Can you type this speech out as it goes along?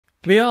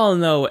We all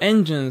know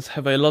engines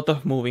have a lot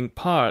of moving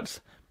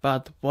parts,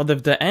 but what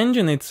if the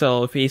engine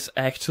itself is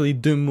actually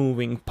the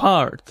moving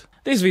part?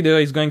 This video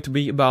is going to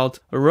be about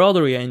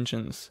rotary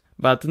engines,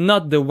 but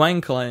not the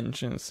Wankel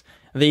engines.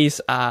 These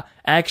are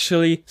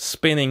actually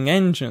spinning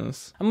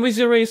engines. I'm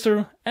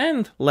VisioRacer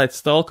and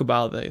let's talk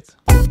about it.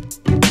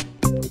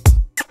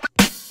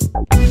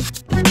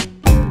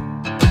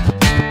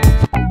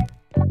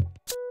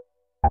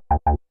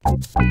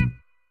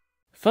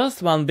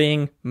 First one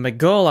being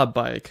Megola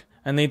bike,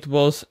 and it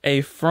was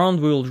a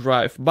front-wheel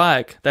drive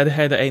bike that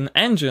had an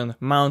engine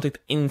mounted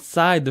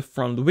inside the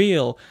front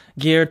wheel,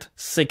 geared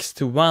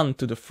 6-to-1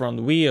 to the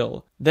front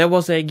wheel. There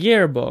was a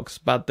gearbox,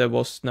 but there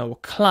was no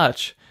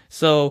clutch,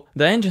 so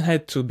the engine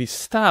had to be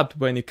stopped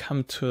when you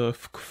come to a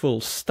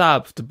full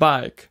stop of the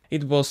bike.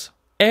 It was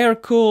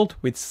air-cooled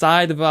with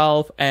side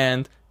valve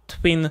and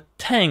twin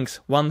tanks,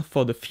 one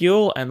for the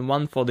fuel and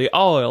one for the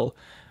oil,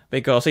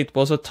 because it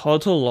was a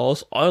total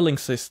loss oiling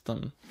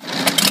system.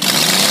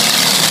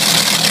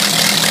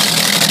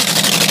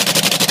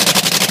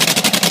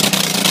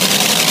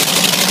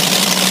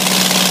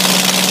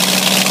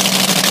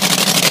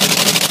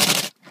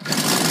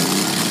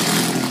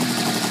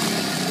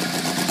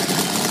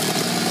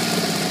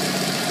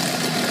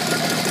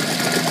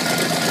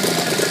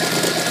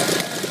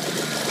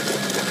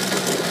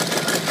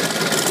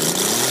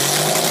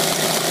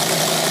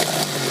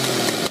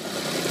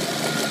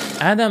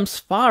 Adam's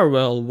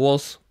Farwell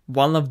was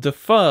one of the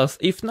first,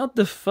 if not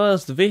the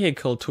first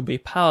vehicle to be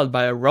powered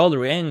by a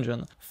rotary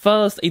engine.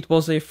 First it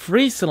was a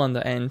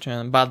 3-cylinder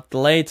engine, but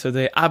later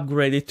they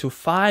upgraded to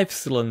 5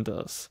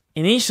 cylinders.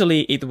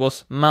 Initially it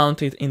was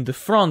mounted in the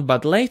front,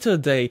 but later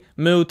they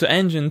moved the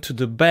engine to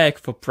the back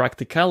for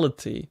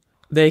practicality.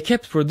 They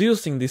kept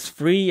producing these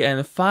 3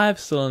 and 5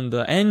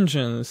 cylinder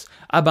engines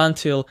up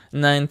until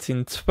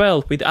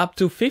 1912 with up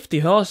to 50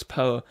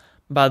 horsepower.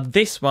 But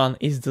this one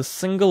is the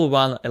single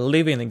one, a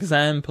living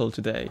example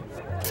today.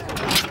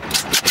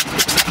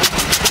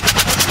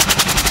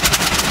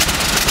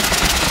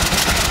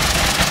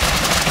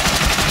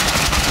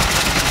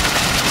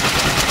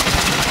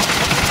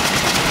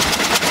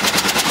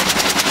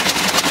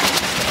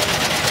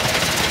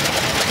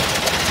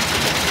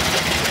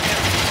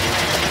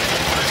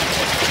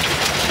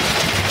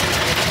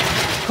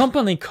 A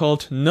company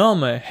called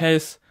Gnome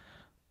has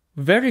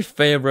very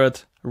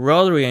favorite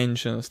rotary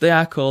engines. They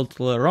are called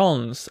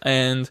Rhones,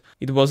 and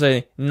it was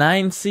a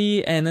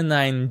 9C and a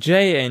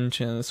 9J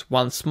engines,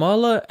 one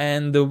smaller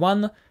and the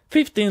one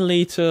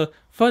 15-liter,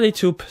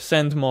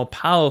 32% more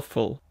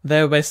powerful.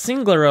 They were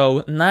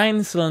single-row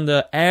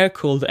 9-cylinder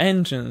air-cooled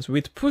engines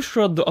with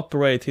push-rod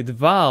operated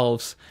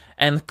valves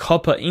and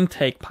copper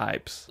intake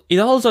pipes. It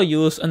also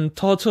used a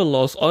total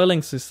loss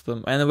oiling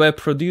system and were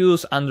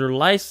produced under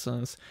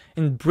license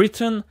in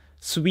Britain,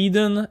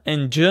 Sweden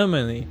and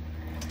Germany.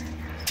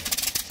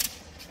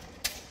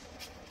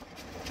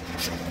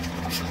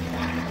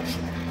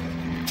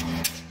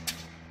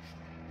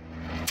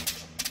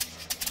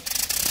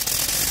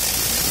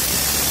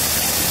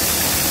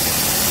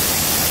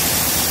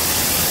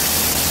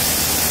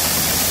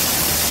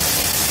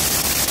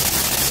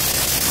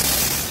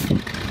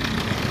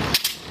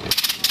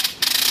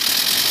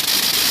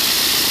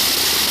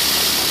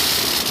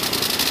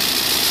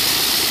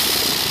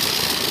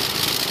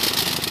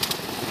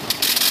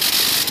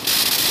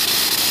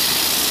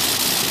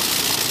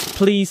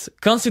 Please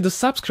consider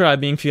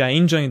subscribing if you are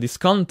enjoying this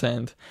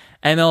content,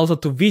 and also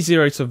to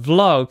VisioRacer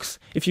vlogs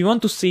if you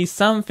want to see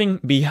something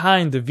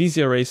behind the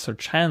VisioRacer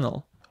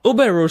channel.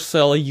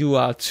 Oberursel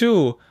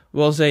Ur2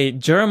 was a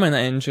German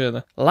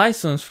engine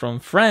licensed from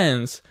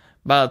France,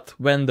 but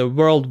when the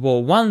World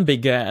War I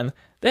began,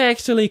 they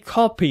actually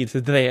copied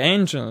their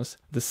engines,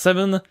 the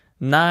 7,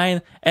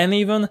 9 and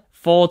even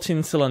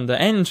 14-cylinder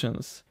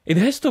engines. It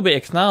has to be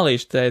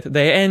acknowledged that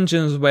their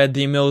engines were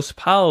the most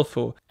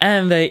powerful,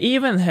 and they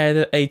even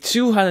had a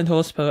 200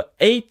 horsepower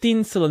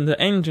 18-cylinder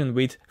engine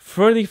with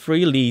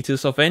 33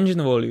 liters of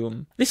engine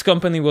volume. This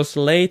company was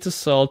later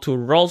sold to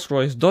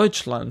Rolls-Royce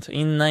Deutschland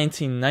in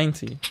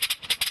 1990.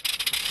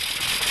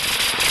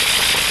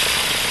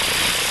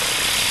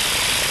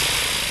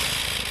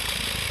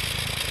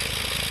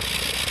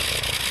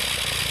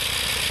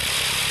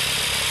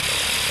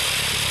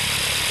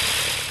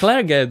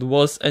 Clerget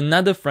was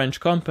another French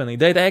company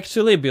that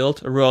actually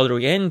built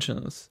rotary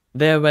engines.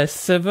 There were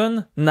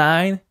 7,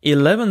 9,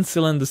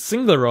 11-cylinder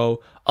single-row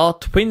or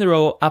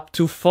twin-row up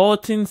to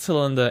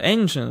 14-cylinder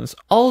engines,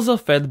 also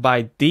fed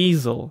by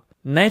diesel.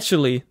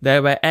 Naturally,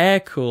 they were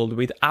air-cooled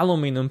with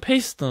aluminum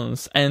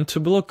pistons and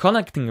tubular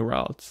connecting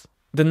rods.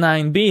 The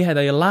 9B had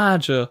a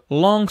larger,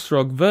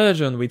 long-stroke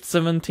version with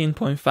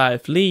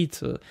 17.5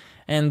 liter,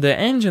 and the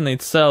engine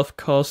itself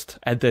cost,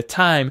 at the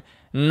time,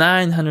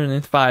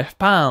 905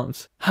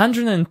 pounds,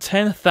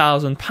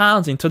 110,000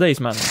 pounds in today's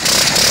money.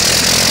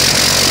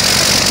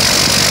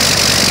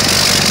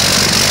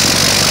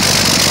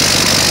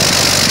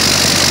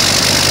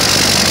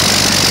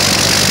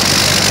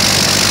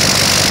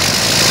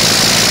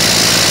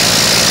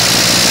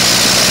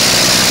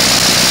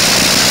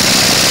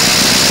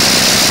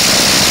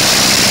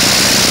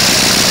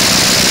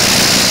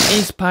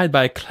 Inspired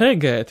by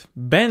Clerget,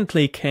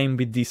 Bentley came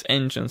with these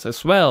engines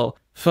as well.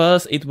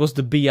 First it was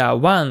the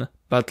BR1,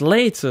 but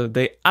later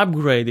they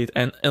upgraded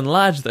and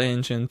enlarged the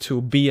engine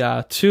to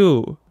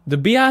BR2. The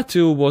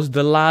BR2 was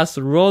the last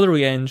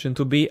rotary engine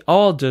to be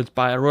ordered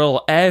by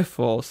Royal Air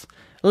Force.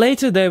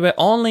 Later they were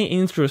only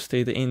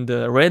interested in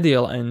the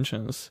radial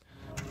engines.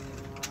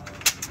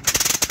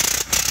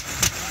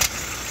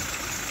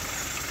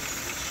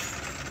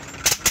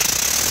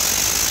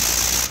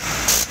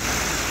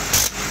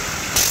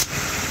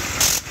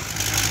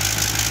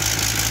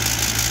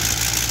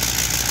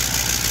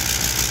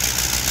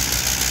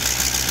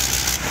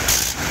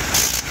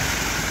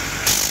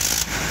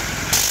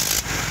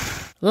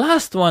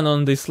 Last one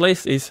on this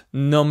list is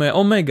Gnome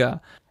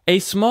Omega, a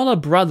smaller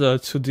brother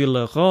to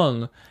the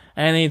Rhone,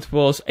 and it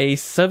was a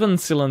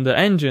 7-cylinder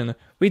engine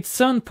with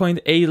 7.8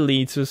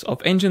 liters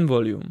of engine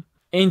volume.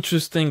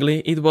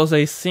 Interestingly, it was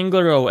a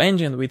single-row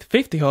engine with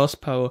 50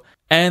 horsepower,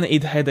 and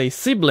it had a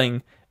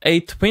sibling, a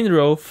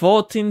twin-row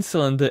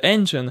 14-cylinder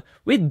engine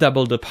with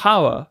double the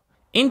power.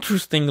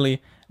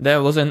 Interestingly,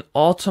 there was an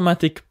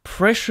automatic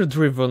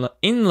pressure-driven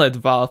inlet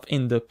valve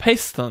in the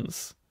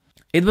pistons.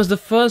 It was the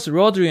first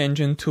rotary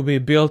engine to be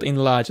built in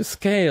larger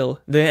scale.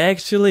 They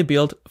actually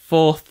built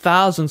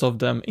 4,000 of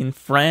them in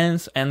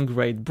France and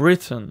Great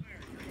Britain.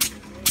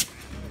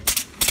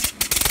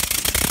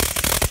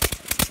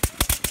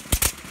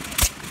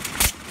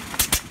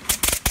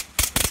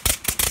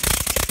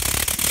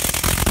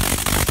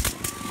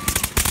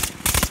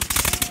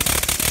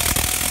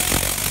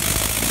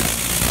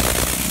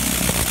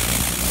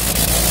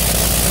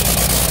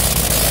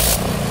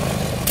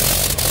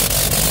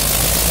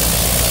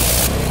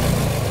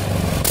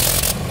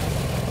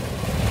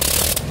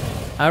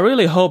 I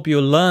really hope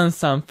you learned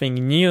something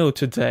new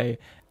today.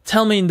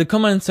 Tell me in the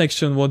comment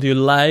section what you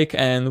like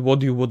and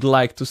what you would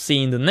like to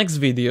see in the next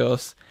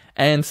videos.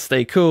 And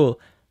stay cool.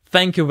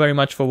 Thank you very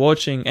much for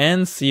watching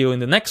and see you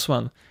in the next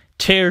one.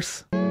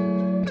 Cheers!